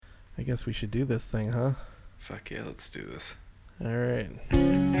I guess we should do this thing, huh? Fuck yeah, let's do this. All right.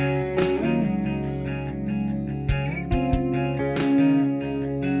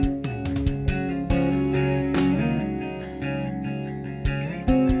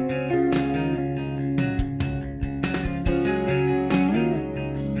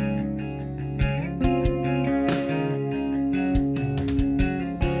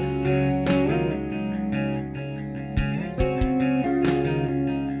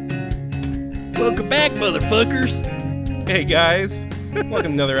 Welcome back, motherfuckers. Hey guys, welcome to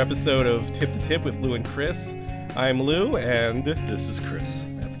another episode of Tip to Tip with Lou and Chris. I'm Lou, and This is Chris.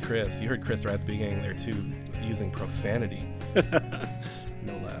 that's Chris. You heard Chris right at the beginning there too, using profanity,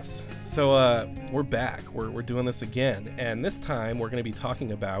 no less. So we're back. We're doing this again, and this time we're going to be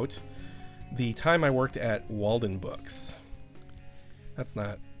talking about the time I worked at Walden Books. That's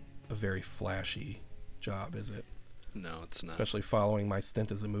not a very flashy job, is it? No, it's not. Especially following my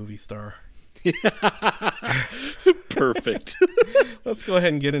stint as a movie star. Perfect. Let's go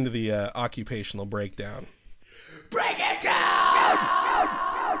ahead and get into the occupational breakdown. Break it down!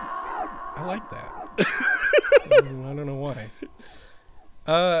 I like that. I don't know why.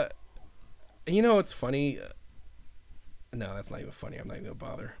 It's funny. No, that's not even funny. I'm not even going to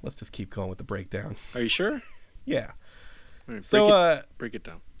bother. Let's just keep going with the breakdown. Are you sure? Yeah. All right, So, break it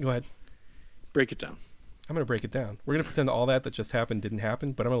down. go ahead. Break it down. I'm going to break it down. We're going to pretend all that just happened didn't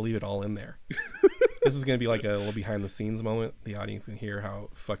happen, but I'm going to leave it all in there. This is going to be like a little behind the scenes moment. The audience can hear how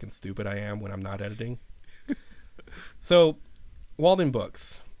fucking stupid I am when I'm not editing. So, Walden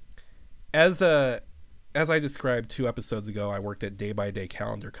Books. As I described 2 episodes ago, I worked at Day by Day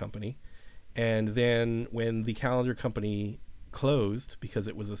Calendar Company. And then when the calendar company closed, because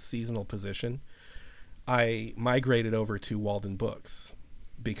it was a seasonal position, I migrated over to Walden Books.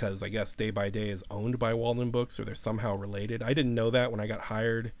 Because I guess Day by Day is owned by Walden Books, or they're somehow related. I didn't know that when I got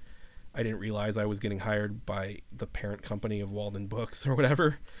hired. I didn't realize I was getting hired by the parent company of Walden Books or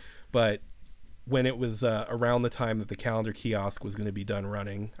whatever. But when it was around the time that the calendar kiosk was going to be done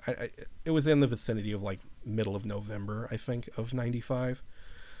running, it was in the vicinity of like middle of November, I think, of 95.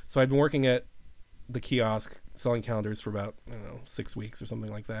 So I'd been working at the kiosk selling calendars for about, 6 weeks or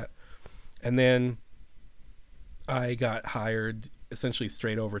something like that. And then I got hired essentially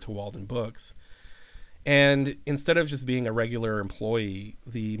straight over to Walden Books. And instead of just being a regular employee,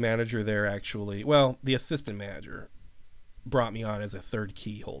 the manager there the assistant manager brought me on as a third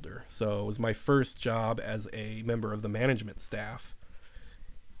key holder. So it was my first job as a member of the management staff.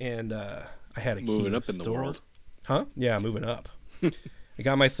 And I had a key Moving to up the in the store. world. Huh? Yeah, moving up. I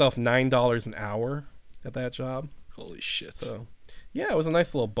got myself $9 an hour at that job. Holy shit. So, yeah, it was a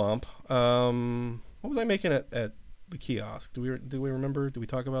nice little bump. What was I making at the kiosk? Do we remember? Did we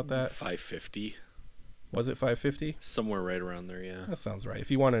talk about that? $5.50. Was it $5.50? Somewhere right around there, yeah. That sounds right.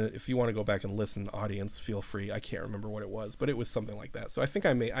 If you want to go back and listen, audience, feel free. I can't remember what it was, but it was something like that. So I think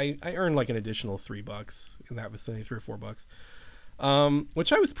I earned like an additional $3 in that vicinity, $3 or $4,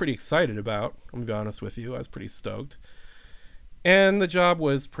 which I was pretty excited about. I'm gonna be honest with you. I was pretty stoked. And the job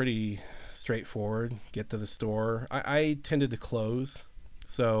was pretty straightforward. Get to the store. I tended to close.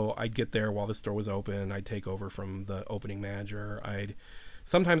 So I'd get there while the store was open. I'd take over from the opening manager.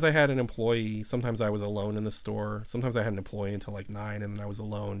 Sometimes I had an employee. Sometimes I was alone in the store. Sometimes I had an employee until like 9, and then I was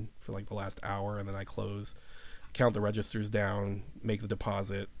alone for like the last hour, and then I close, count the registers down, make the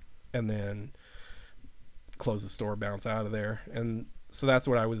deposit, and then close the store, bounce out of there. And so that's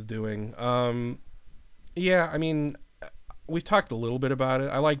what I was doing. We've talked a little bit about it.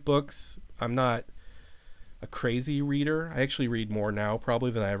 I like books. I'm not a crazy reader. I actually read more now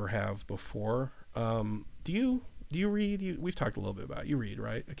probably than I ever have before. Do you read? We've talked a little bit about it. You read,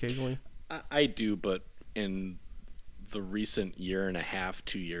 right? Occasionally? I do, but in the recent year and a half,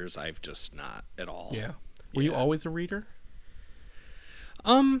 2 years, I've just not at all. Yeah. Were you always a reader?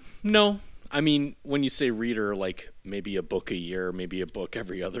 No. I mean, when you say reader, like maybe a book a year, maybe a book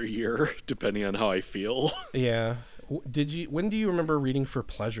every other year, depending on how I feel. Yeah. When do you remember reading for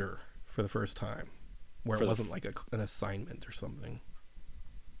pleasure for the first time? Where it wasn't like an assignment or something.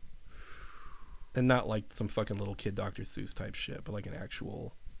 And not like some fucking little kid Dr. Seuss type shit, but like an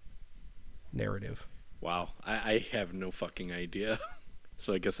actual narrative. Wow. I have no fucking idea.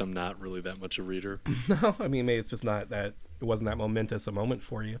 So I guess I'm not really that much a reader. No, I mean, maybe it's just not that, it wasn't that momentous a moment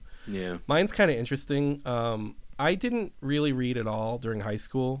for you. Yeah. Mine's kind of interesting. I didn't really read at all during high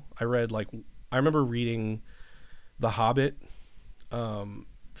school. I remember reading The Hobbit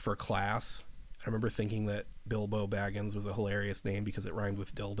for class. I remember thinking that Bilbo Baggins was a hilarious name because it rhymed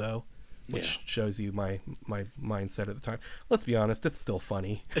with dildo, which shows you my mindset at the time. Let's be honest, it's still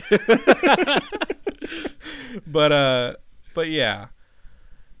funny. But yeah.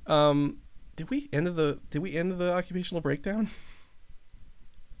 Did we end the occupational breakdown?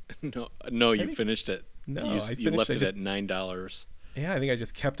 No, you finised it. No, you left it at $9. Yeah, I think I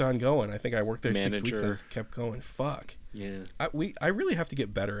just kept on going. I think I worked there 6 weeks and I just kept going. Fuck. Yeah. I really have to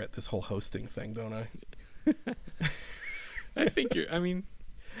get better at this whole hosting thing, don't I? I think I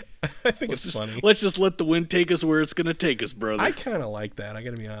think it's funny. Let's just let the wind take us where it's gonna take us, brother. I kind of like that. I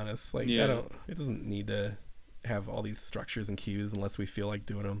gotta be honest. Like, it doesn't need to have all these structures and cues unless we feel like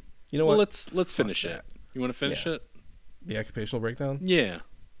doing them. You know what? Let's finish it. You want to finish it? The occupational breakdown? Yeah.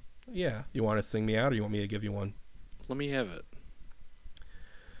 Yeah. You want to sing me out, or you want me to give you one? Let me have it.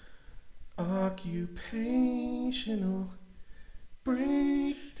 Occupational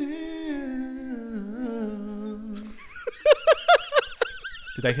breakdown.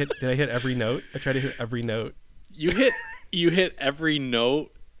 Did I hit every note? I tried to hit every note. You hit every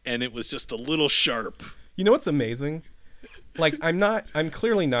note, and it was just a little sharp. You know what's amazing? Like, I'm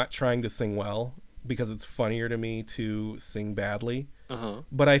clearly not trying to sing well because it's funnier to me to sing badly.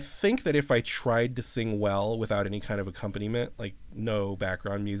 But I think that if I tried to sing well without any kind of accompaniment, like no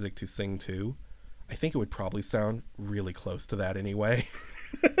background music to sing to, I think it would probably sound really close to that anyway.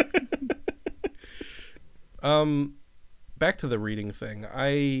 Back to the reading thing.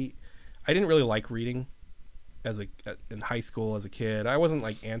 I didn't really like reading in high school as a kid. I wasn't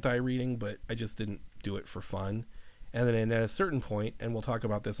like anti-reading, but I just didn't do it for fun. And then at a certain point, and we'll talk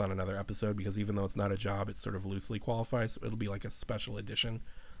about this on another episode, because even though it's not a job, it sort of loosely qualifies. It'll be like a special edition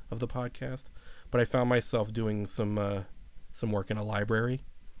of the podcast. But I found myself doing some work in a library,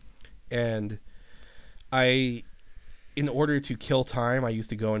 and in order to kill time, I used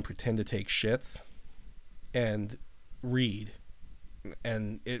to go and pretend to take shits and read.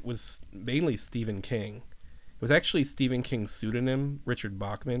 And it was mainly Stephen King. It was actually Stephen King's pseudonym, Richard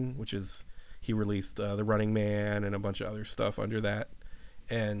Bachman, which is... He released The Running Man and a bunch of other stuff under that.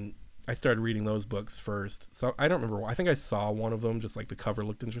 And I started reading those books first. So I don't remember. I think I saw one of them, just like the cover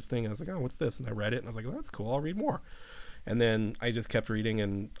looked interesting. And I was like, oh, what's this? And I read it and I was like, oh, that's cool. I'll read more. And then I just kept reading.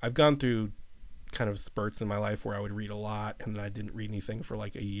 And I've gone through kind of spurts in my life where I would read a lot. And then I didn't read anything for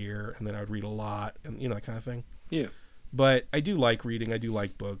like a year. And then I would read a lot. And, that kind of thing. Yeah. But I do like reading. I do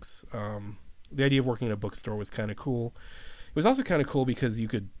like books. The idea of working in a bookstore was kind of cool. It was also kind of cool because you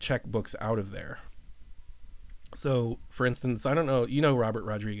could check books out of there. So, for instance, I don't know, Robert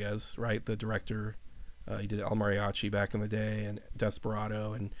Rodriguez, right? The director. He did El Mariachi back in the day and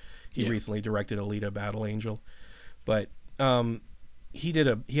Desperado, and he recently directed Alita: Battle Angel. But he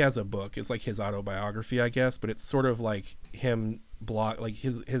has a book. It's like his autobiography, I guess, but it's sort of like him like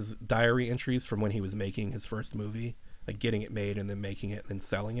his diary entries from when he was making his first movie, like getting it made and then making it and then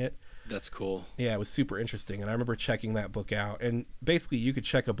selling it. That's cool. Yeah, it was super interesting. And I remember checking that book out. And basically, you could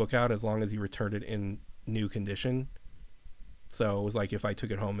check a book out as long as you returned it in new condition. So it was like if I took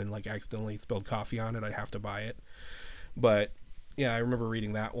it home and like accidentally spilled coffee on it, I'd have to buy it. But yeah, I remember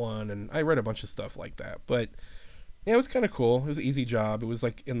reading that one. And I read a bunch of stuff like that. But yeah, it was kind of cool. It was an easy job. It was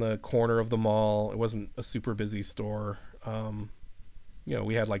like in the corner of the mall. It wasn't a super busy store.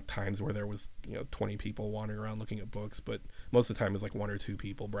 We had like times where there was 20 people wandering around looking at books, but most of the time it was like 1 or 2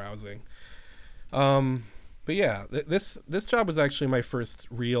 people browsing. But yeah, this job was actually my first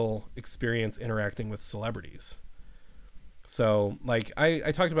real experience interacting with celebrities. So like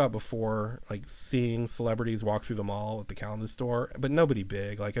I talked about before, like seeing celebrities walk through the mall at the Calendar store, but nobody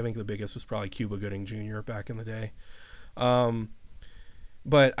big. Like I think the biggest was probably Cuba Gooding Jr. back in the day.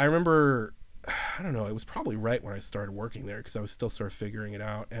 But I remember, I don't know, it was probably right when I started working there because I was still sort of figuring it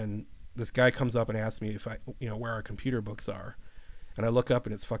out. And this guy comes up and asks me if where our computer books are. And I look up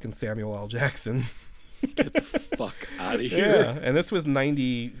and it's fucking Samuel L. Jackson. Get the fuck out of here. Yeah, and this was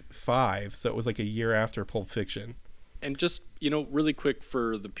 95, so it was like a year after Pulp Fiction. And just, really quick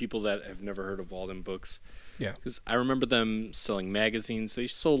for the people that have never heard of Walden Books. Yeah. Because I remember them selling magazines. They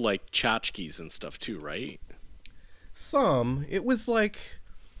sold like tchotchkes and stuff too, right? Some. It was like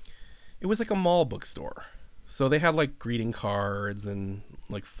a mall bookstore. So they had like greeting cards and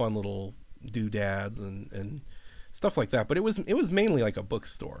like fun little doodads and stuff like that. But it was mainly like a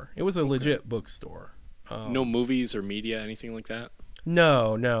bookstore. It was a legit bookstore. No movies or media, anything like that?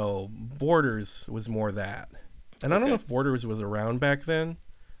 No. Borders was more that. And I don't know if Borders was around back then.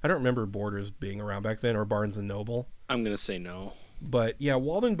 I don't remember Borders being around back then, or Barnes & Noble. I'm going to say no. But yeah,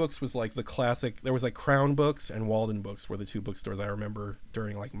 Walden Books was like the classic. There was like Crown Books and Walden Books were the two bookstores I remember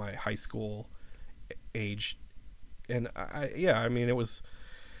during like my high school age. And it was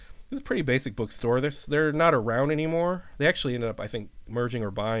a pretty basic bookstore. They're not around anymore. They actually ended up, I think, merging or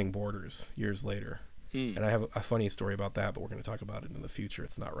buying Borders years later. And I have a funny story about that, but we're going to talk about it in the future.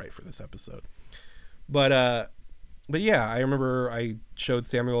 It's not right for this episode. But but yeah, I remember I showed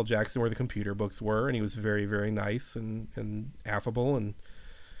Samuel L. Jackson where the computer books were, and he was very, very nice and affable, and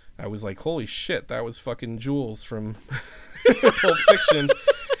I was like, holy shit, that was fucking Jules from Pulp Fiction.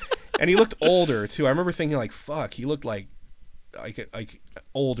 And he looked older too. I remember thinking like, fuck, he looked like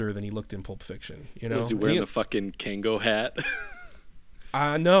older than he looked in Pulp Fiction. You know, was he wearing the fucking Kango hat?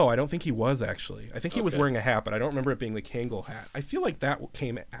 No, I don't think he was actually. I think he was Okay. wearing a hat, but I don't remember it being the Kangol hat. I feel like that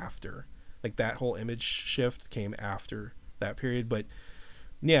came after, like that whole image shift came after that period. But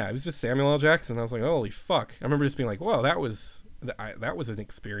yeah, it was just Samuel L. Jackson. I was like, holy fuck! I remember just being like, wow, that was an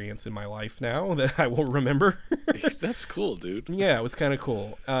experience in my life now that I will remember. That's cool, dude. Yeah, it was kind of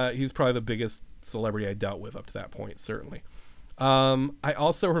cool. He's probably the biggest celebrity I dealt with up to that point, certainly. I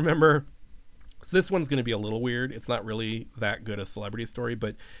also remember, so this one's going to be a little weird. It's not really that good a celebrity story,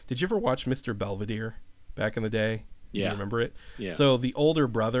 but did you ever watch Mr. Belvedere back in the day? Yeah. You remember it? Yeah. So the older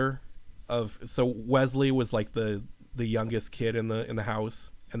brother so Wesley was like the youngest kid in the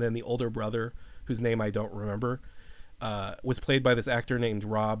house, and then the older brother, whose name I don't remember, was played by this actor named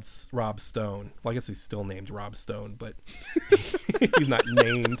Rob Stone. Well, I guess he's still named Rob Stone, but he's not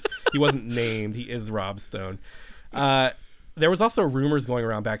named. He wasn't named. He is Rob Stone. There was also rumors going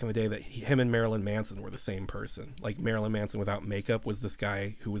around back in the day that him and Marilyn Manson were the same person. Like Marilyn Manson without makeup was this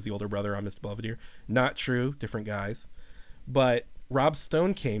guy who was the older brother on Mr. Belvedere. Not true. Different guys. But Rob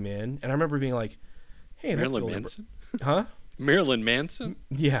Stone came in, and I remember being like, hey, that's Marilyn the older Manson? Huh? Marilyn Manson?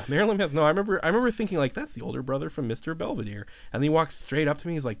 Yeah, Marilyn Manson. No, I remember thinking like, that's the older brother from Mr. Belvedere. And then he walks straight up to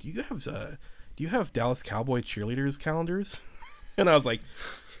me. He's like, do you have Dallas Cowboy cheerleaders calendars? And I was like,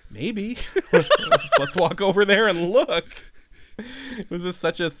 maybe. Let's walk over there and look. It was just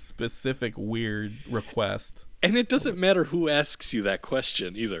such a specific, weird request. And it doesn't matter who asks you that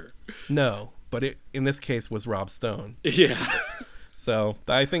question either. No, but it in this case was Rob Stone. Yeah. So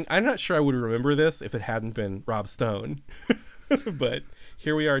I'm not sure I would remember this if it hadn't been Rob Stone. But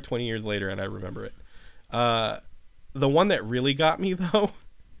here we are 20 years later, and I remember it. The one that really got me, though.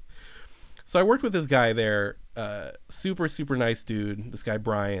 So I worked with this guy there, super, super nice dude, this guy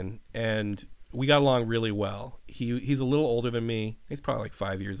Brian, and we got along really well. He's a little older than me. He's probably like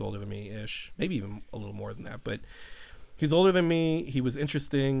 5 years older than me-ish. Maybe even a little more than that. But he's older than me. He was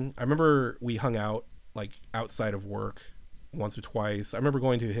interesting. I remember we hung out like outside of work once or twice. I remember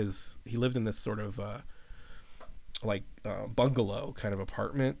going to he lived in this sort of bungalow kind of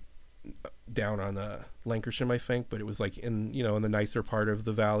apartment down on Lancashire, I think, but it was like in the nicer part of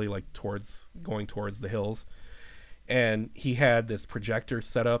the valley, like going towards the hills. And he had this projector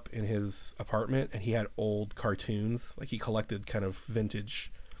set up in his apartment, and he had old cartoons. Like he collected kind of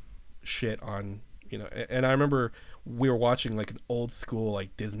vintage shit on, and I remember we were watching like an old school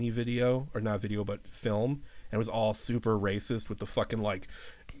like Disney video, or not video, but film. And it was all super racist with the fucking like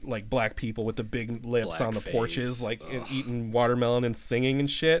black people with the big lips Black on the face. porches, like eating watermelon and singing and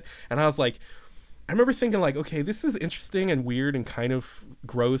shit. And I was like, I remember thinking like, okay, this is interesting and weird and kind of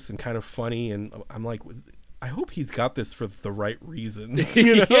gross and kind of funny. And I'm like, I hope he's got this for the right reasons.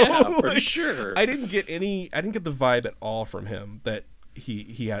 Yeah, for Like, sure. I didn't get the vibe at all from him that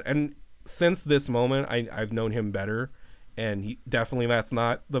he had. And since this moment, I've known him better. And he definitely, that's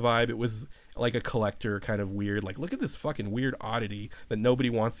not the vibe. It was like a collector kind of weird, like, look at this fucking weird oddity that nobody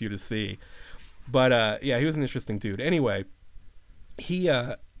wants you to see. But yeah, he was an interesting dude. Anyway,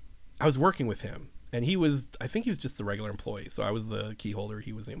 I was working with him, and I think he was just the regular employee. So I was the key holder,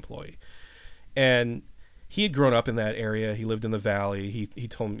 he was the employee. And he had grown up in that area. He lived in the valley. He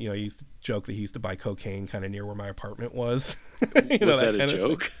told me, he used to joke that he used to buy cocaine kind of near where my apartment was. Was that a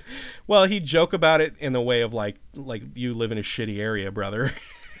joke? Well, he'd joke about it in the way of like you live in a shitty area, brother.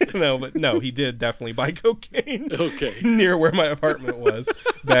 No, he did definitely buy cocaine. Okay. Near where my apartment was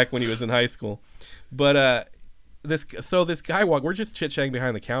back when he was in high school. But this guy we're just chit-chatting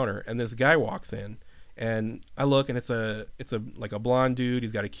behind the counter, and this guy walks in, and I look, and it's a like a blonde dude.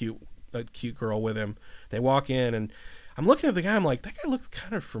 He's got a cute girl with him. They walk in, and I'm looking at the guy. I'm like, that guy looks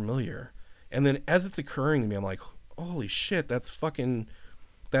kind of familiar. And then as it's occurring to me, I'm like, holy shit, that's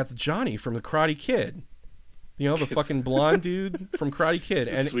Johnny from the Karate Kid. The fucking blonde dude from Karate Kid.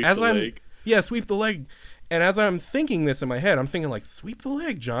 And Sweep as the leg. Yeah, sweep the leg. And as I'm thinking this in my head, I'm thinking like, sweep the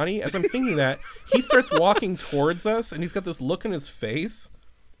leg, Johnny. As I'm thinking that, he starts walking towards us, and he's got this look in his face,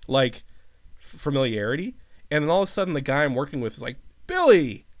 like familiarity. And then all of a sudden, the guy I'm working with is like,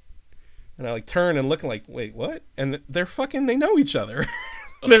 Billy. And I like turn and look like, wait, what? And they know each other.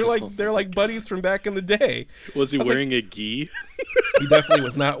 they're like buddies from back in the day. Was he wearing a gi? He definitely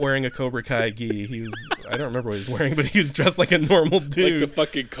was not wearing a Cobra Kai gi. I don't remember what he was wearing, but he was dressed like a normal dude. Like the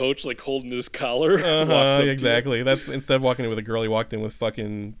fucking coach, like holding his collar. Walks up exactly. That's instead of walking in with a girl, he walked in with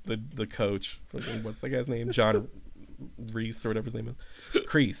fucking the coach. Fucking, what's that guy's name? John Reese or whatever his name is.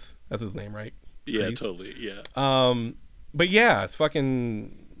 Kreese. That's his name, right? Yeah, Kreese. totally. Yeah. But yeah, it's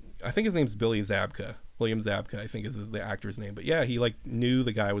fucking. I think his name's Billy Zabka. William Zabka, I think, is the actor's name. But yeah, he like knew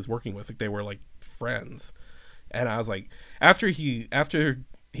the guy I was working with. Like they were like friends. And I was like, after he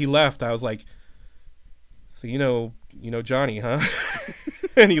left, I was like, so you know Johnny, huh?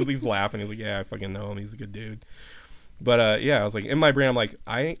 And he's laughing. He's like, yeah, I fucking know him. He's a good dude. But yeah, I was like, in my brain, I'm like,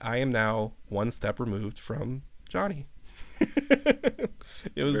 I am now one step removed from Johnny.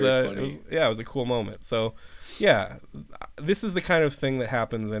 It was a cool moment. So yeah, this is the kind of thing that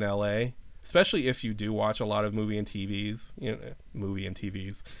happens in LA, especially if you do watch a lot of movie and TV.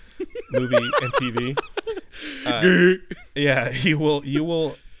 Yeah, you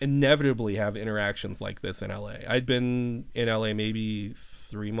will inevitably have interactions like this in LA. I'd been in LA maybe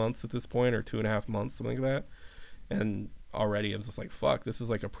 3 months at this point, or 2.5 months, something like that. And already I'm just like, fuck, this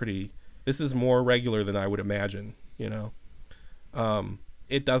is more regular than I would imagine, you know?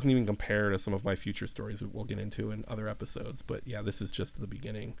 It doesn't even compare to some of my future stories that we'll get into in other episodes. But yeah, this is just the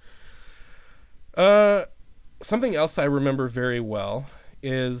beginning. Something else I remember very well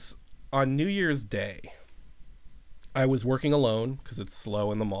is on New Year's Day, I was working alone because it's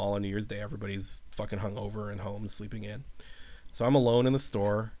slow in the mall on New Year's Day. Everybody's fucking hungover and home sleeping in. So I'm alone in the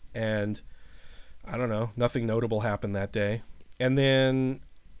store, and I don't know, nothing notable happened that day. And then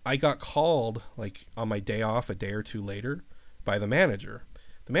I got called, like, on my day off a day or two later by the manager.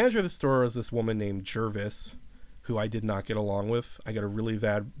 The manager of the store is this woman named Jervis, who I did not get along with. I got a really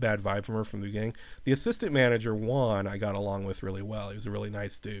bad vibe from her from the beginning. The assistant manager, Juan, I got along with really well. He was a really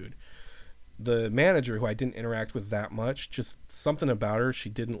nice dude. The manager, who I didn't interact with that much, just something about her, she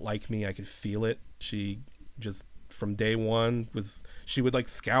didn't like me. I could feel it. She just, from day one, she would like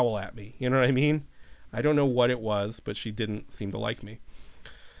scowl at me. You know what I mean? I don't know what it was, but she didn't seem to like me,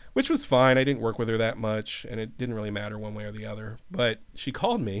 which was fine. I didn't work with her that much, and it didn't really matter one way or the other. But she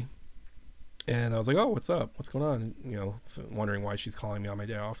called me, and I was like, oh, what's up? What's going on? You know, wondering why she's calling me on my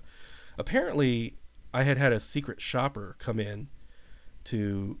day off. Apparently, I had a secret shopper come in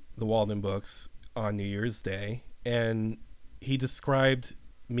to the Walden Books on New Year's Day, and he described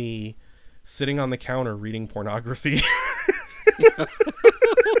me sitting on the counter reading pornography.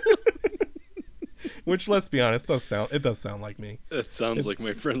 Which, let's be honest, does sound like me. That sounds like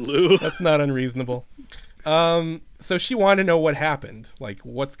my friend Lou. That's not unreasonable. So she wanted to know what happened. Like,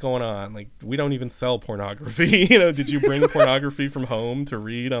 what's going on? Like, we don't even sell pornography. You know, did you bring pornography from home to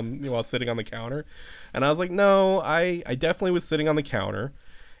read while sitting on the counter? And I was like, no, I definitely was sitting on the counter,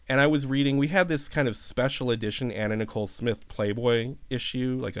 and I was reading. We had this kind of special edition Anna Nicole Smith Playboy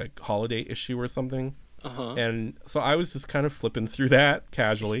issue, like a holiday issue or something. Uh-huh. And so I was just kind of flipping through that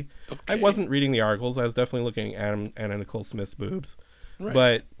casually. Okay. I wasn't reading the articles. I was definitely looking at Anna Nicole Smith's boobs. Right.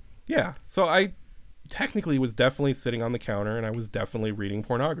 But yeah, so I technically was definitely sitting on the counter, and I was definitely reading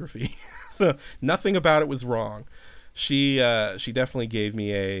pornography. So nothing about it was wrong. She definitely gave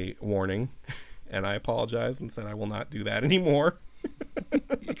me a warning, and I apologized and said I will not do that anymore.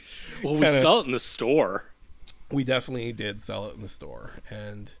 Well, we sell it in the store. We definitely did sell it in the store,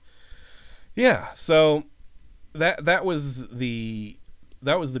 and yeah, so that was the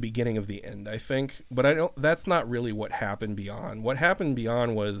beginning of the end, I think. But that's not really what happened beyond. What happened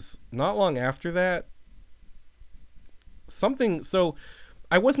beyond was not long after that. So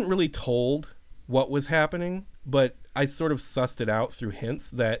I wasn't really told what was happening, but I sort of sussed it out through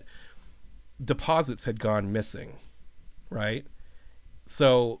hints that deposits had gone missing, right?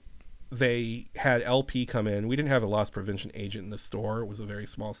 So they had LP come in. We didn't have a loss prevention agent in the store. It was a very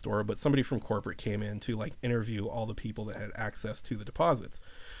small store, but somebody from corporate came in to like interview all the people that had access to the deposits,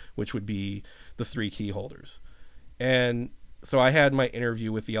 which would be the 3 key holders. And so I had my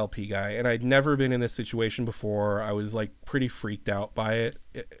interview with the LP guy, and I'd never been in this situation before. I was like pretty freaked out by it.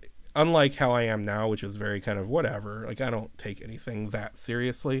 Unlike how I am now, which is very kind of whatever. Like, I don't take anything that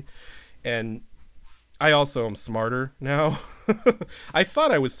seriously. And I also am smarter now. I thought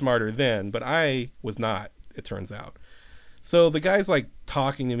I was smarter then, but I was not, it turns out. So the guy's like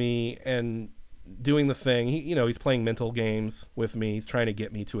talking to me and doing the thing. He's playing mental games with me. He's trying to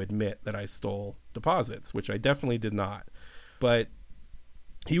get me to admit that I stole deposits, which I definitely did not. But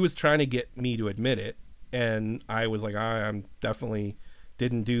he was trying to get me to admit it, and I was like, I'm definitely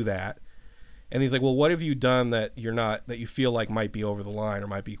didn't do that. And he's like, well, what have you done that you feel like might be over the line or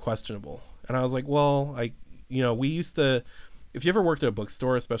might be questionable? And I was like, well, we used to, if you ever worked at a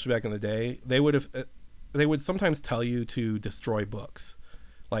bookstore, especially back in the day, they would sometimes tell you to destroy books.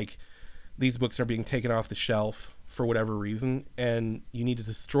 Like, these books are being taken off the shelf for whatever reason, and you need to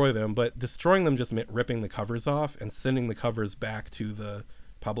destroy them. But destroying them just meant ripping the covers off and sending the covers back to the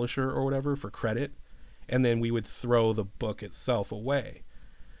publisher or whatever for credit. and then we would throw the book itself away.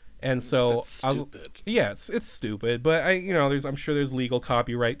 And so That's stupid. yeah, it's stupid, but I'm sure there's legal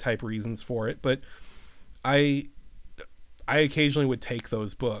copyright type reasons for it, but I occasionally would take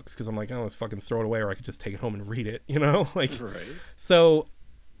those books because I'm like, oh, let's fucking throw it away, or I could just take it home and read it, like. Right. So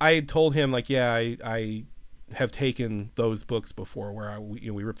I had told him, like, yeah, I have taken those books before where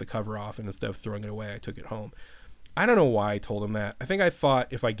we ripped the cover off, and instead of throwing it away, I took it home. I don't know why I told him that. I think I thought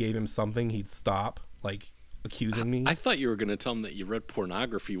if I gave him something, he'd stop, like, accusing me. I thought you were going to tell him that you read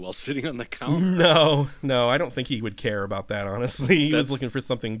pornography while sitting on the counter. No, I don't think he would care about that, honestly. He was looking for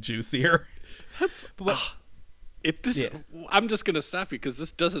something juicier. That's... I'm just going to stop you because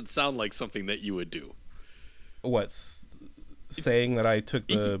this doesn't sound like something that you would do. What's saying that I took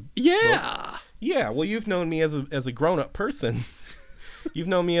the... Yeah. Yeah, well, you've known me as a grown-up person. You've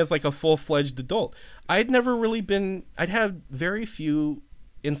known me as, like, a full-fledged adult. I'd had very few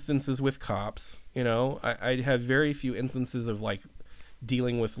instances with cops, I'd had very few instances of, like,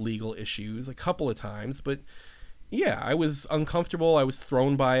 dealing with legal issues a couple of times, but yeah, I was uncomfortable. I was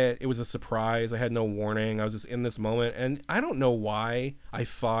thrown by it. It was a surprise. I had no warning. I was just in this moment, and I don't know why I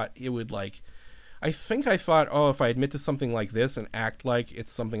thought it would, like... I think I thought, oh, if I admit to something like this and act like it's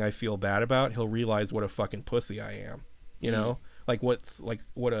something I feel bad about, he'll realize what a fucking pussy I am, Like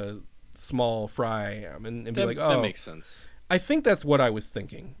what a small fry I am, and be like, oh, that makes sense. I think that's what I was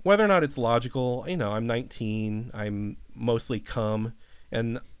thinking. Whether or not it's logical, I'm 19, I'm mostly cum,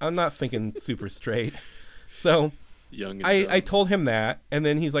 and I'm not thinking super straight. So Young and I told him that, and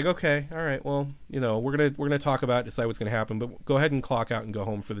then he's like, okay, all right, well, we're gonna talk about it, decide what's gonna happen, but go ahead and clock out and go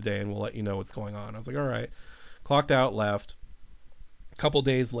home for the day, and we'll let you know what's going on. I was like, all right. Clocked out, left. A couple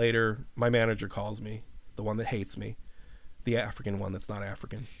days later, my manager calls me, the one that hates me, the African one that's not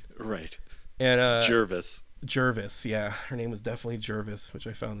African. Right. And Jervis, yeah, her name was definitely Jervis, which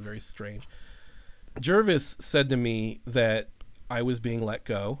I found very strange. Jervis said to me that I was being let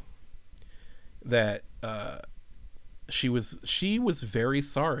go, that she was very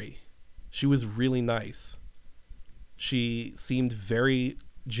sorry. She was really nice. She seemed very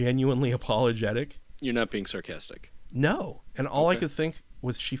genuinely apologetic. You're not being sarcastic. No. And all I could think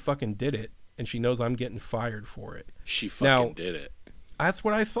was she fucking did it, and she knows I'm getting fired for it. She fucking did it. That's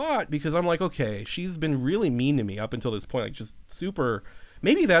what I thought, because I'm like, okay, she's been really mean to me up until this point, like just super...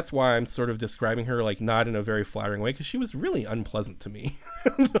 Maybe that's why I'm sort of describing her like not in a very flattering way, because she was really unpleasant to me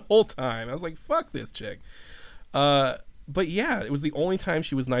the whole time. I was like, fuck this chick. But yeah, it was the only time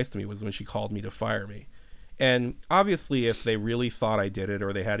she was nice to me was when she called me to fire me. And obviously, if they really thought I did it,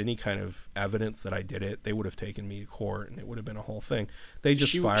 or they had any kind of evidence that I did it, they would have taken me to court, and it would have been a whole thing. They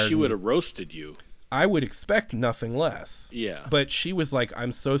just fired me. She would have roasted you. I would expect nothing less. Yeah. But she was like,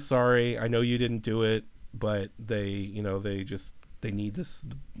 I'm so sorry. I know you didn't do it, but they need this.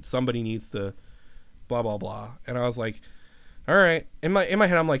 Somebody needs to blah, blah, blah. And I was like, all right. In my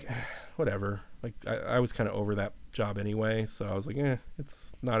head, I'm like, whatever. Like, I was kind of over that job anyway. So I was like,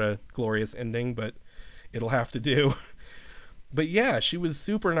 it's not a glorious ending, but it'll have to do. But yeah, she was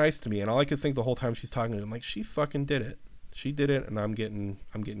super nice to me. And all I could think the whole time she's talking to me, I'm like, she fucking did it. She did it, and I'm getting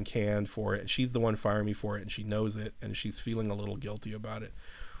canned for it. She's the one firing me for it, and she knows it, and she's feeling a little guilty about it.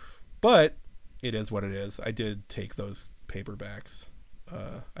 But it is what it is. I did take those paperbacks.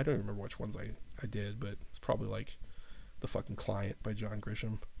 I don't even remember which ones I did, but it's probably like The Fucking Client by John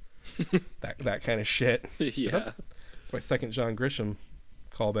Grisham. that kind of shit. Yeah. It's my second John Grisham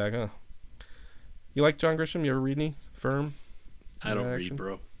callback, huh? You like John Grisham? You ever read any? Firm? I don't read,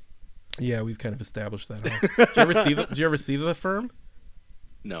 bro. Yeah, we've kind of established that. Huh? Did you ever see The Firm?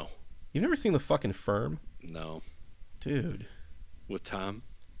 No. You've never seen The fucking Firm? No. Dude. With Tom?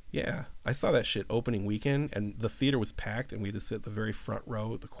 Yeah. I saw that shit opening weekend, and the theater was packed, and we had to sit at the very front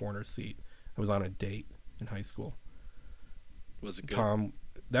row at the corner seat. I was on a date in high school. Was it good? Tom.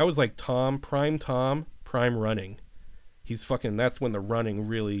 That was like prime running. He's fucking, that's when the running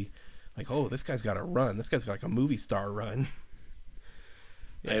really, like, oh, this guy's got to run. This guy's got like a movie star run.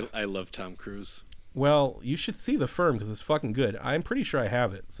 Yeah. I love Tom Cruise. Well, you should see The Firm because it's fucking good. I'm pretty sure I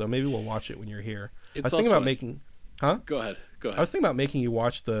have it, so maybe we'll watch it when you're here. I was thinking about making... Huh? Go ahead. I was thinking about making you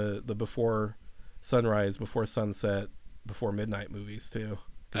watch the before sunrise, before sunset, before midnight movies, too.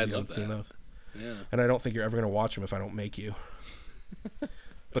 I you love that. Seen those. Yeah. And I don't think you're ever going to watch them if I don't make you.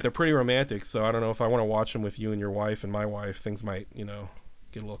 But they're pretty romantic, so I don't know if I want to watch them with you and your wife and my wife. Things might, get a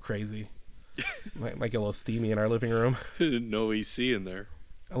little crazy. might get a little steamy in our living room. No EC in there.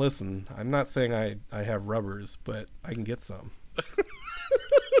 Listen, I'm not saying I have rubbers, but I can get some.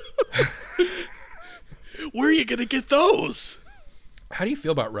 Where are you going to get those? How do you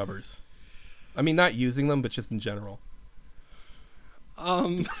feel about rubbers? I mean, not using them, but just in general.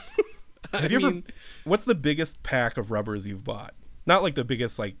 Have you ever? What's the biggest pack of rubbers you've bought? Not like the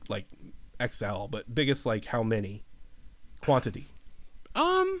biggest, like XL, but biggest like how many? Quantity.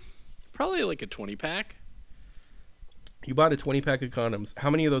 Probably like a 20-pack. You bought a 20-pack of condoms. How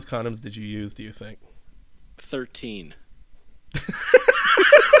many of those condoms did you use, do you think? 13.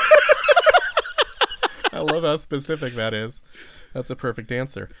 I love how specific that is. That's a perfect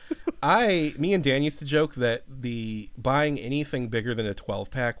answer. Me and Dan used to joke that the buying anything bigger than a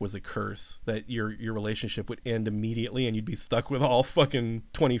 12-pack was a curse, that your relationship would end immediately and you'd be stuck with all fucking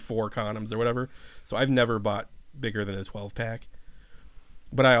 24 condoms or whatever. So I've never bought bigger than a 12-pack.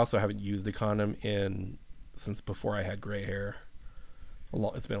 But I also haven't used a condom since before I had gray hair.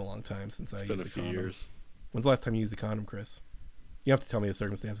 It's been a long time since I used a condom. It's been a few years. When's the last time you used a condom, Chris? You have to tell me the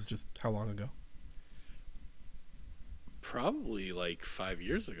circumstances, just how long ago. Probably like 5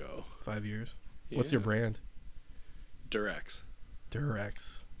 years ago. 5 years? Yeah. What's your brand? Durex.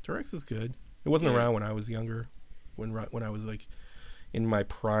 Durex is good. It wasn't around when I was younger, when I was like in my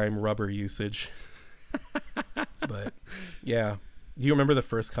prime rubber usage. But yeah. Do you remember the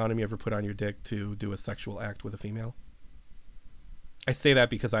first condom you ever put on your dick to do a sexual act with a female? I say that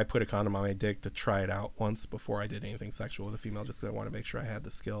because I put a condom on my dick to try it out once before I did anything sexual with a female, just because I want to make sure I had the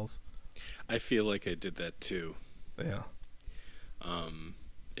skills. I feel like I did that too. Yeah.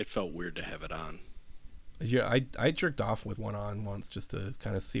 It felt weird to have it on. Yeah, I jerked off with one on once just to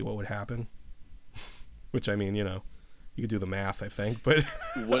kind of see what would happen. Which, I mean, you could do the math, I think, but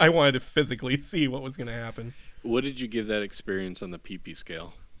I wanted to physically see what was going to happen. What did you give that experience on the pee-pee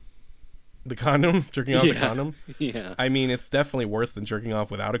scale? The condom? Jerking off the condom? Yeah. I mean, it's definitely worse than jerking off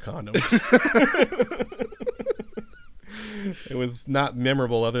without a condom. It was not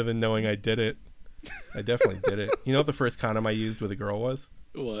memorable other than knowing I did it. I definitely did it. You know what the first condom I used with a girl was?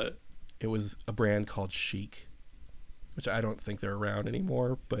 What? It was a brand called Chic, which I don't think they're around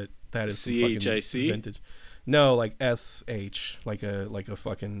anymore, but that is some fucking vintage. No, like SH, like a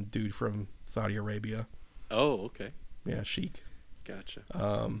fucking dude from Saudi Arabia. Oh, okay. Yeah, Chic. Gotcha.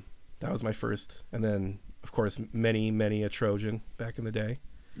 That was my first, and then of course many a Trojan back in the day.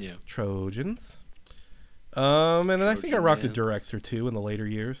 Yeah. Trojans. And then I think I rocked a Durex or two in the later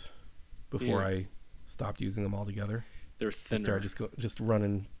years before I stopped using them altogether. They're thinner. I started just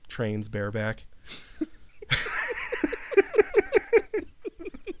running trains bareback.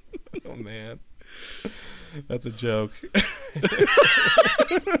 Oh man, that's a joke.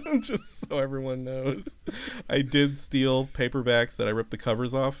 Just so everyone knows, I did steal paperbacks that I ripped the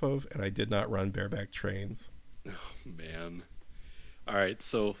covers off of, and I did not run bareback trains. Oh man. All right,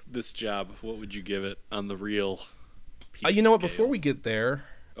 so this job, what would you give it on the real you know what, scale? before we get there,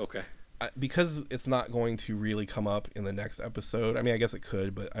 okay, because it's not going to really come up in the next episode. I mean, I guess it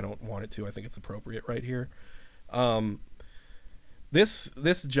could, but I don't want it to. I think it's appropriate right here.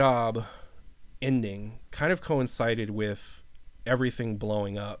 This job ending kind of coincided with everything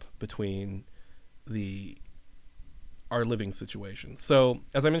blowing up between our living situation. So,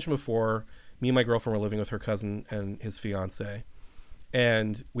 as I mentioned before, me and my girlfriend were living with her cousin and his fiance,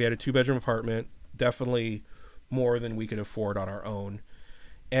 and we had a 2-bedroom apartment, definitely more than we could afford on our own.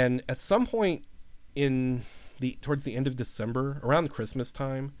 And at some point towards the end of December, around Christmas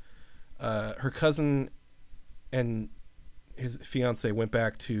time, her cousin and his fiance went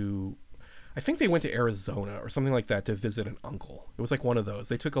back to, I think they went to Arizona or something like that to visit an uncle. It was like one of those.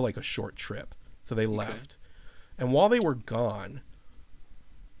 They took a short trip. So they left. And while they were gone,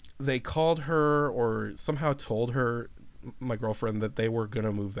 they called her or somehow told her, my girlfriend, that they were going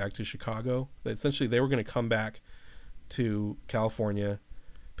to move back to Chicago. That essentially they were going to come back to California,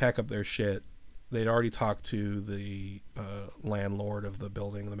 pack up their shit. They'd already talked to the landlord of the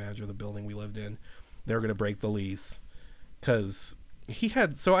building, the manager of the building we lived in. They were going to break the lease because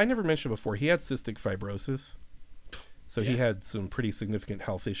so I never mentioned before, he had cystic fibrosis. So he had some pretty significant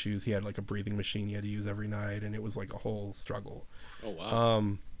health issues. He had like a breathing machine he had to use every night, and it was like a whole struggle. Oh,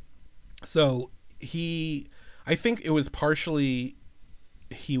 wow. So I think it was partially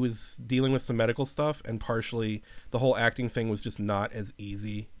he was dealing with some medical stuff, and partially the whole acting thing was just not as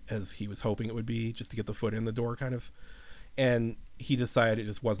easy as he was hoping it would be, just to get the foot in the door kind of. And he decided it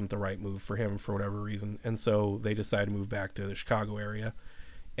just wasn't the right move for him for whatever reason. And so they decided to move back to the Chicago area.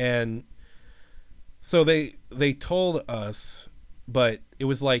 And so they told us, but it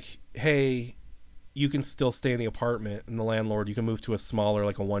was like, hey, you can still stay in the apartment, and the landlord, you can move to a smaller,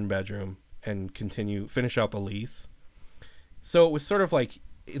 like a 1-bedroom, and finish out the lease. So it was sort of like,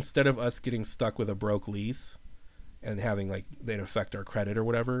 instead of us getting stuck with a broke lease and having like they'd affect our credit or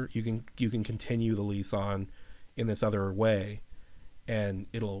whatever, you can continue the lease on in this other way, and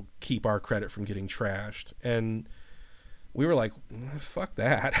it'll keep our credit from getting trashed. And we were like, fuck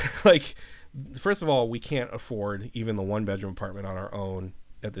that. Like, first of all, we can't afford even the 1-bedroom apartment on our own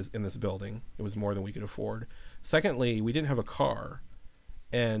in this building. It was more than we could afford. Secondly, we didn't have a car,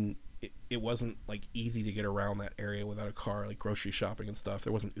 and it wasn't like easy to get around that area without a car, like grocery shopping and stuff.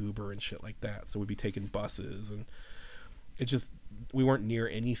 There wasn't Uber and shit like that, so we'd be taking buses, and it just, we weren't near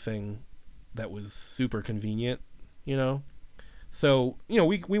anything that was super convenient, you know. So, you know,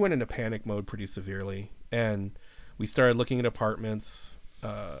 we went into panic mode pretty severely, and we started looking at apartments.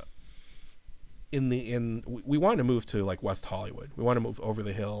 We wanted to move to like West Hollywood. We want to move over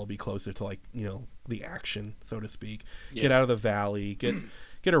the hill, be closer to like, you know, the action, so to speak. Yeah. Get out of the valley, get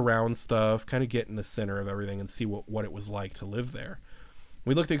around stuff, kind of get in the center of everything and see what it was like to live there.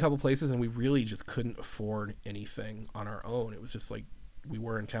 We looked at a couple places and we really just couldn't afford anything on our own. It was just like we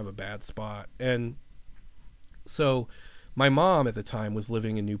were in kind of a bad spot. And so my mom at the time was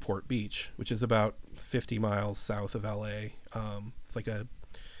living in Newport Beach, which is about 50 miles south of LA. It's like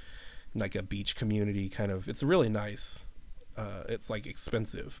a beach community kind of. It's really nice. It's like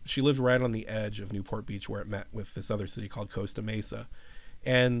expensive. She lived right on the edge of Newport Beach where it met with this other city called Costa Mesa.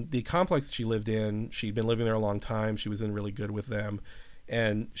 And the complex she lived in, she'd been living there a long time. She was in really good with them.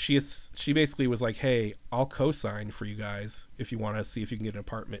 And she basically was like, hey, I'll co-sign for you guys if you want to see if you can get an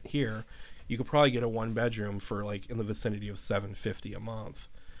apartment here. You could probably get a 1-bedroom for like in the vicinity of $750 a month,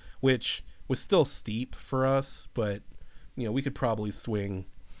 which was still steep for us, but you know, we could probably swing,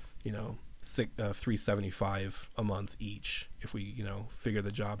 you know, $375 a month each if we, you know, figure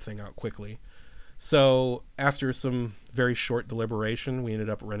the job thing out quickly. So after some very short deliberation, we ended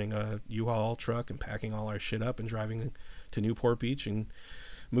up renting a U-Haul truck and packing all our shit up and driving to Newport Beach and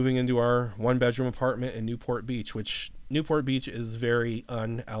moving into our 1-bedroom apartment in Newport Beach, which Newport Beach is very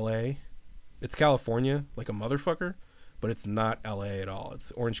un-LA. It's California, like a motherfucker, but it's not LA at all.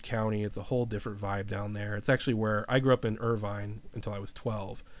 It's Orange County. It's a whole different vibe down there. It's actually where I grew up in Irvine until I was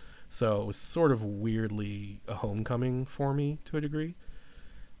 12. So it was sort of weirdly a homecoming for me to a degree.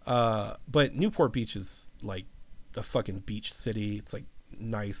 But Newport Beach is like a fucking beach city. It's like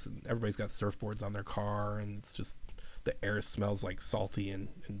nice, and everybody's got surfboards on their car, and it's just, the air smells like salty and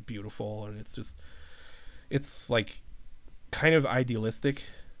beautiful, and it's like kind of idealistic,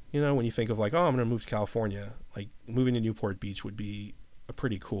 you know, when you think of like, oh, I'm gonna move to California. Like moving to Newport Beach would be a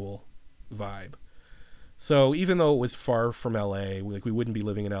pretty cool vibe. So even though it was far from LA, we wouldn't be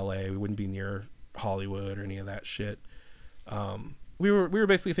living in LA, we wouldn't be near Hollywood or any of that shit. We were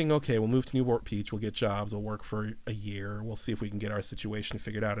basically thinking, okay, we'll move to Newport Beach, we'll get jobs, we'll work for a year, we'll see if we can get our situation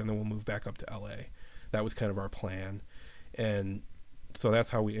figured out, and then we'll move back up to LA. That was kind of our plan. And so that's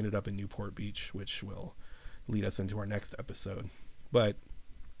how we ended up in Newport Beach, which will lead us into our next episode. But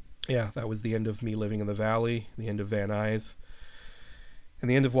yeah, that was the end of me living in the valley, the end of Van Nuys, and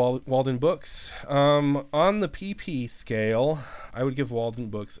the end of Walden Books. On the PP scale, I would give Walden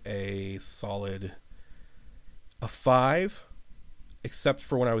Books a solid 5, except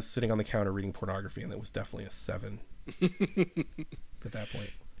for when I was sitting on the counter reading pornography, and that was definitely a 7 at that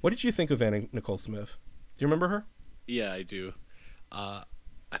point. What did you think of Anna Nicole Smith? Do you remember her? Yeah, I do. I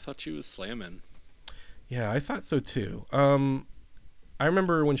thought she was slamming. Yeah, I thought so too. I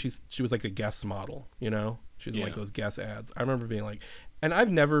remember when she was like a guest model, you know? She was in like those guest ads. I remember being like, and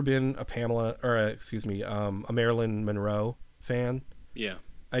I've never been a Marilyn Monroe fan. Yeah.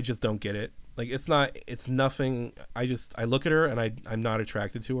 I just don't get it. Like it's nothing. I look at her and I'm not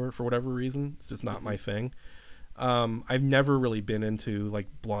attracted to her for whatever reason. It's just not my thing. I've never really been into like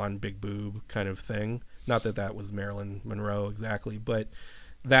blonde big boob kind of thing. Not that was Marilyn Monroe exactly, but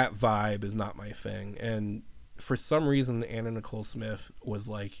that vibe is not my thing. And for some reason, Anna Nicole Smith was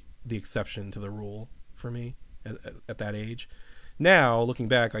like the exception to the rule for me at that age. Now looking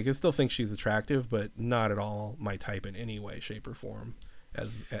back, like, I still think she's attractive, but not at all my type in any way, shape, or form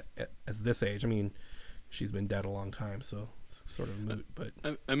as this age. I mean, she's been dead a long time, so it's sort of moot.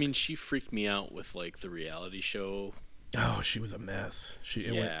 But I mean, she freaked me out with like the reality show. Oh, she was a mess.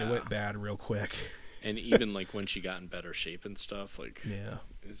 It went bad real quick. And even like when she got in better shape and stuff, like, yeah,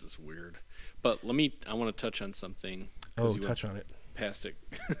 this is weird. But I want to touch on something. Oh, touch on it. Past it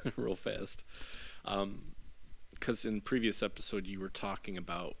real fast. Because in previous episode you were talking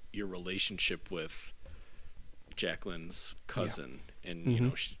about your relationship with Jacqueline's cousin, and you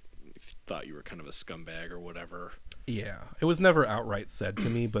know, she thought you were kind of a scumbag or whatever. Yeah, it was never outright said to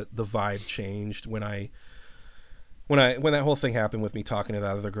me, but the vibe changed when that whole thing happened with me talking to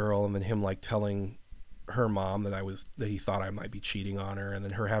that other girl, and then him like telling her mom that he thought I might be cheating on her, and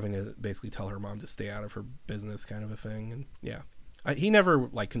then her having to basically tell her mom to stay out of her business, kind of a thing. And yeah, he never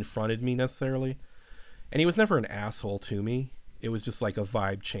like confronted me necessarily, and he was never an asshole to me. it was just like a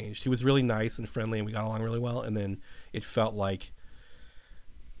vibe changed. He was really nice and friendly, and we got along really well. And then it felt like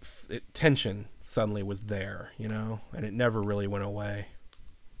tension suddenly was there, you know, and it never really went away.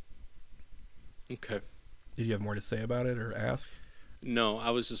 Okay. Did you have more to say about it or ask? No, I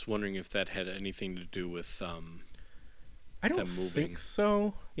was just wondering if that had anything to do with I don't think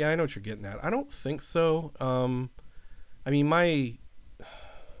so. Yeah, I know what you're getting at. I don't think so. I mean, my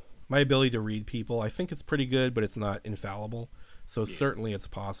ability to read people, I think it's pretty good, but it's not infallible. So certainly it's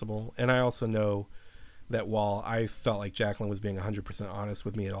possible. And I also know that while I felt like Jacqueline was being 100% honest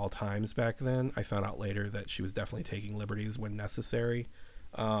with me at all times back then, I found out later that she was definitely taking liberties when necessary.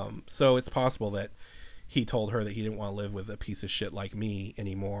 So it's possible that he told her that he didn't want to live with a piece of shit like me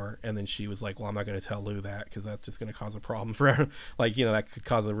anymore. And then she was like, well, I'm not going to tell Lou that because that's just going to cause a problem for her. Like, you know, that could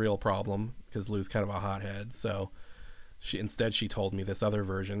cause a real problem because Lou's kind of a hothead. So she told me this other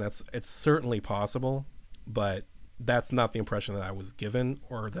version. It's certainly possible, but that's not the impression that I was given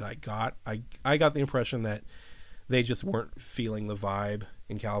or that I got. I got the impression that they just weren't feeling the vibe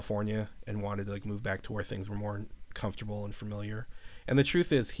in California and wanted to like move back to where things were more comfortable and familiar. And the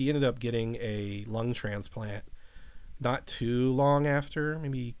truth is, he ended up getting a lung transplant not too long after,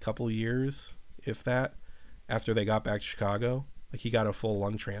 maybe a couple years, if that, after they got back to Chicago. Like, he got a full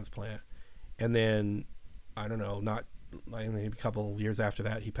lung transplant. And then, I don't know, maybe a couple years after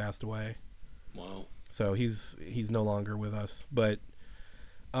that, he passed away. Wow. So he's no longer with us. But,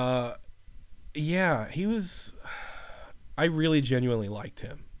 yeah, I really genuinely liked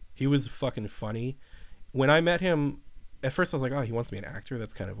him. He was fucking funny. When I met him, at first I was like, oh, he wants to be an actor?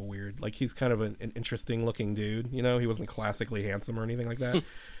 That's kind of a weird. Like, he's kind of an interesting looking dude, you know? He wasn't classically handsome or anything like that.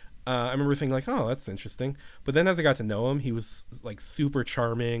 I remember thinking like, oh, that's interesting. But then as I got to know him, he was like super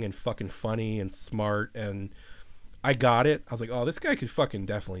charming and fucking funny and smart, and I got it. I was like, oh, this guy could fucking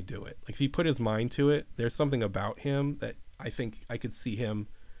definitely do it. Like, if he put his mind to it, there's something about him that I think I could see him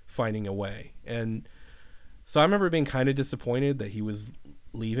finding a way. And so I remember being kind of disappointed that he was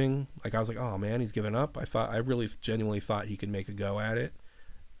leaving. Like, I was like, oh man, he's given up. I really genuinely thought he could make a go at it.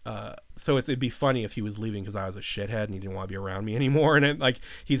 So it'd be funny if he was leaving because I was a shithead and he didn't want to be around me anymore. And like,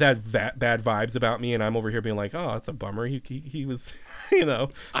 he's had bad vibes about me, and I'm over here being like, oh, it's a bummer. He was, you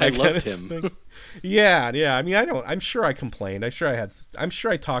know. I loved him. Yeah. I mean, I'm sure I complained. I'm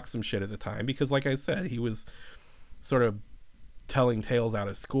sure I talked some shit at the time because, like I said, he was sort of telling tales out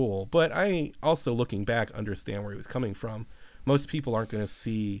of school. But I also, looking back, understand where he was coming from. Most people aren't going to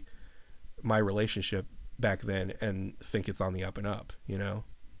see my relationship back then and think it's on the up and up, you know?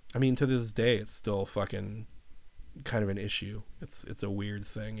 I mean, to this day, it's still fucking kind of an issue. It's a weird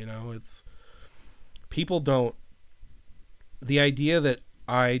thing, you know? The idea that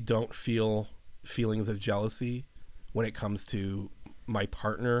I don't feel feelings of jealousy when it comes to my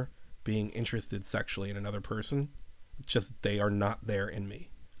partner being interested sexually in another person, they are not there in me.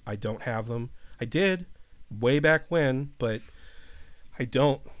 I don't have them. I did way back when, but I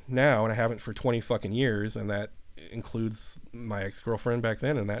don't now, and I haven't for 20 fucking years, and that includes my ex-girlfriend back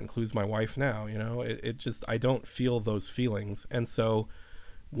then, and that includes my wife now, you know? I don't feel those feelings. And so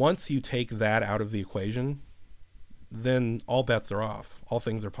once you take that out of the equation, then all bets are off. All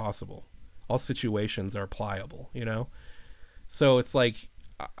things are possible. All situations are pliable, you know? So it's like,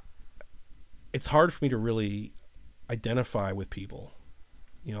 it's hard for me to really identify with people,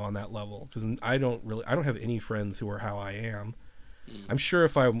 you know, on that level, because I don't have any friends who are how I am. I'm sure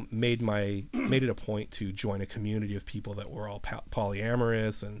if I made it a point to join a community of people that were all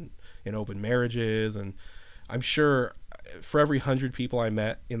polyamorous and in open marriages, and I'm sure for every 100 people I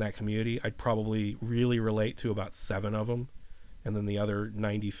met in that community, I'd probably really relate to about 7 of them, and then the other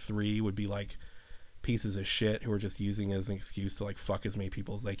 93 would be like pieces of shit who are just using it as an excuse to like fuck as many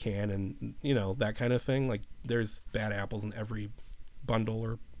people as they can, and you know, that kind of thing. Like, there's bad apples in every bundle,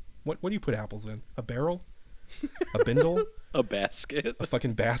 or what do you put apples in? A barrel? A bindle? A basket? A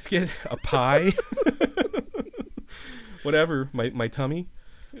fucking basket? A pie? Whatever. My tummy.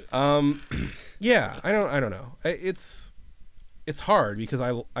 Yeah, I don't know. It's hard because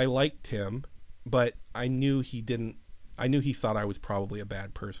I liked him, but I knew he thought I was probably a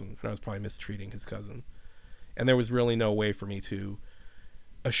bad person, and I was probably mistreating his cousin. And there was really no way for me to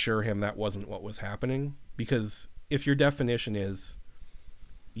assure him that wasn't what was happening, because if your definition is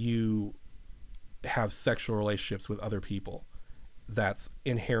you have sexual relationships with other people, that's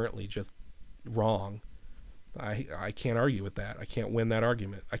inherently just wrong. I can't argue with that. I can't win that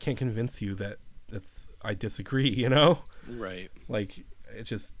argument. I can't convince you that I disagree, you know? Right. Like, it's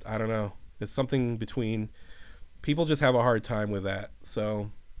just, I don't know. It's something between, people just have a hard time with that.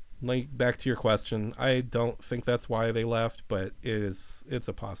 So, like, back to your question, I don't think that's why they left, but it's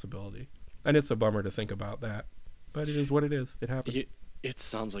a possibility. And it's a bummer to think about that. But it is what it is. It happened. It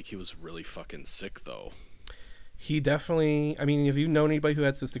sounds like he was really fucking sick, though. He definitely... I mean, have you known anybody who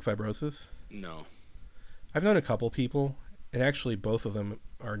had cystic fibrosis? No. I've known a couple people, and actually both of them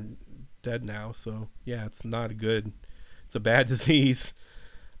are dead now. So, yeah, it's not a good... It's a bad disease.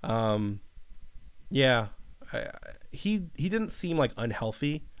 Yeah. He didn't seem like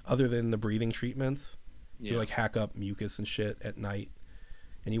unhealthy other than the breathing treatments. Yeah. He would like hack up mucus and shit at night.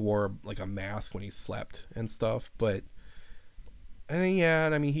 And he wore like a mask when he slept and stuff. But,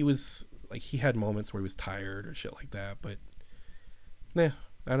 yeah, I mean, he was... Like, he had moments where he was tired or shit like that, but I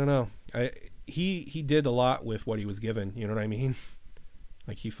don't know. He did a lot with what he was given, you know what I mean?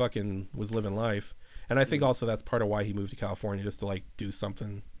 Like, he fucking was living life. And I think also that's part of why he moved to California, just to, like, do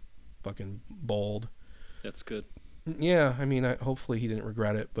something fucking bold. That's good. Yeah, I mean, hopefully he didn't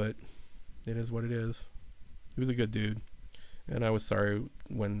regret it, but it is what it is. He was a good dude. And I was sorry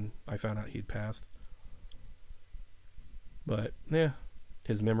when I found out he'd passed. But, yeah.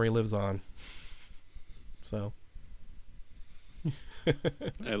 His memory lives on. So.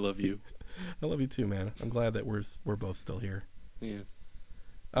 I love you. I love you too, man. I'm glad that we're both still here. Yeah.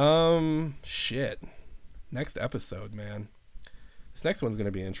 Shit. Next episode, man. This next one's going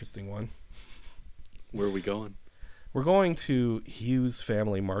to be an interesting one. Where are we going? We're going to Hughes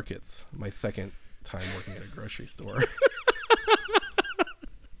Family Markets. My second time working at a grocery store.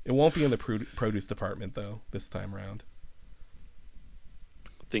 It won't be in the produce department, though, this time around.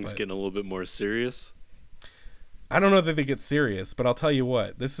 Things getting a little bit more serious? I don't know that they get serious, but I'll tell you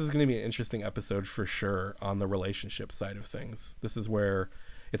what, this is going to be an interesting episode for sure on the relationship side of things. This is where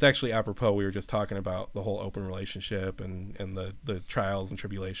it's actually apropos. We were just talking about the whole open relationship and the trials and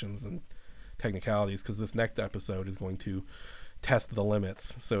tribulations and technicalities, because this next episode is going to test the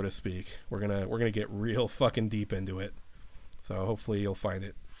limits, so to speak. We're gonna get real fucking deep into it. So hopefully you'll find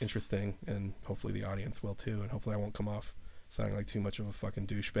it interesting, and hopefully the audience will too, and hopefully I won't come off sounding like too much of a fucking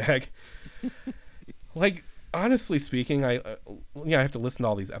douchebag. Like, honestly speaking, I have to listen to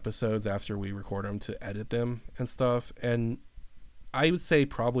all these episodes after we record them to edit them and stuff, and I would say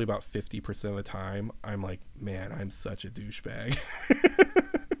probably about 50% of the time I'm like, man, I'm such a douchebag.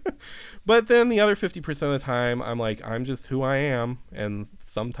 But then the other 50% of the time I'm like, I'm just who I am, and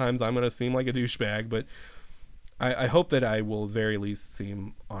sometimes I'm gonna seem like a douchebag, but I hope that I will at very least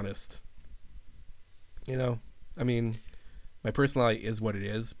seem honest. You know, I mean, my personality is what it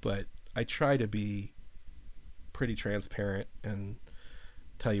is, but I try to be pretty transparent and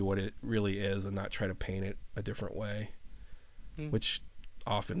tell you what it really is and not try to paint it a different way, which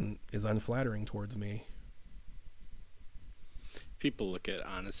often is unflattering towards me. People look at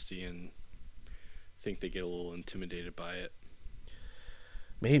honesty and think they get a little intimidated by it.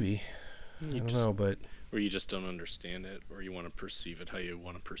 Maybe. I don't know, but... Or you just don't understand it, or you want to perceive it how you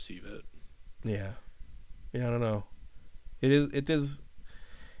want to perceive it. Yeah. Yeah, I don't know.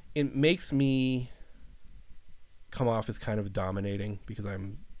 It makes me come off as kind of dominating because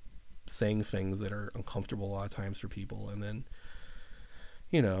I'm saying things that are uncomfortable a lot of times for people, and then,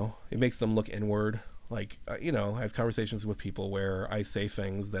 you know, it makes them look inward. Like, you know, I have conversations with people where I say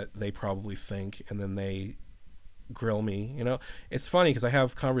things that they probably think, and then they grill me. You know, it's funny because I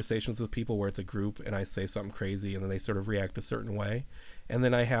have conversations with people where it's a group and I say something crazy and then they sort of react a certain way, and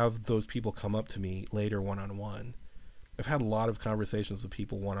then I have those people come up to me later one-on-one. I've had a lot of conversations with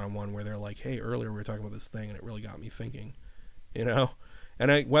people one-on-one where they're like, hey, earlier we were talking about this thing and it really got me thinking, you know?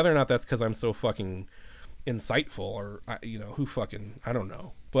 And whether or not that's because I'm so fucking insightful or, you know, I don't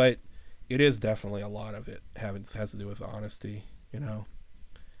know. But it is definitely a lot of it has to do with honesty, you know?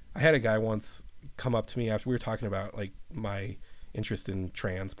 I had a guy once come up to me after we were talking about, like, my interest in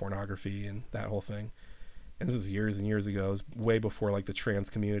trans pornography and that whole thing. And this is years and years ago. It was way before, like, the trans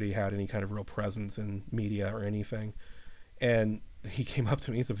community had any kind of real presence in media or anything. And he came up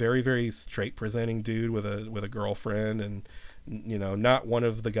to me. He's a very, very straight presenting dude with a girlfriend, and, you know, not one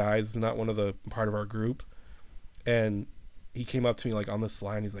of the guys, not one of the part of our group. And he came up to me, like, on the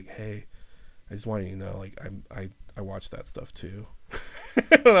slide. He's like, hey, I just wanted you to know, like, I watch that stuff too.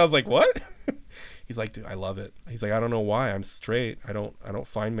 And I was like, what? He's like, dude, I love it. He's like, I don't know why. I'm straight. I don't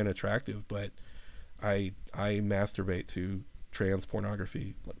find men attractive, but I masturbate to trans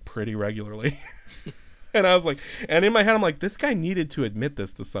pornography, like, pretty regularly. And I was like, and in my head, I'm like, this guy needed to admit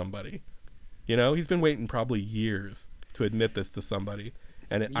this to somebody. You know, he's been waiting probably years to admit this to somebody.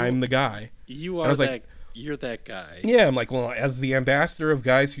 And I'm the guy. You're that guy. Yeah, I'm like, well, as the ambassador of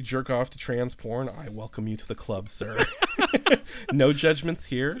guys who jerk off to trans porn, I welcome you to the club, sir. No judgments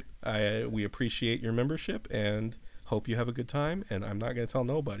here. We appreciate your membership and hope you have a good time. And I'm not going to tell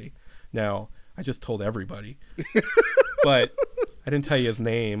nobody. Now, I just told everybody. But I didn't tell you his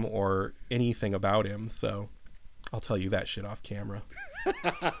name or anything about him, so I'll tell you that shit off camera.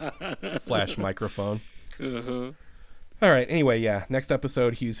 / microphone. Uh-huh. All right. Anyway, yeah. Next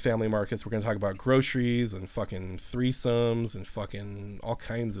episode, Hugh's Family Markets. We're going to talk about groceries and fucking threesomes and fucking all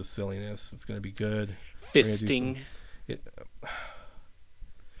kinds of silliness. It's going to be good. Fisting.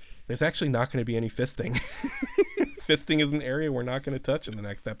 There's actually not going to be any fisting. Fisting is an area we're not going to touch in the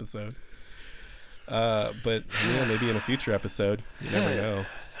next episode. But maybe in a future episode. You never know.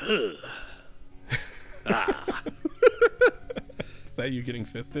 Is that you getting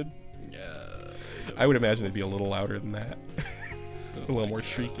fisted? Yeah. I would imagine it'd be a little louder than that. A little more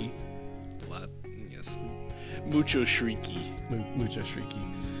shrieky. A lot, yes. Mucho shrieky. Mucho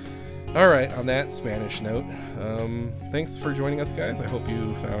shrieky. All right, on that Spanish note, thanks for joining us, guys. I hope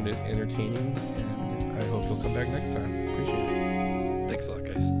you found it entertaining, and I hope you'll come back next time. Appreciate it. Thanks a lot,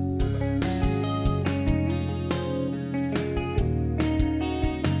 guys. Bye.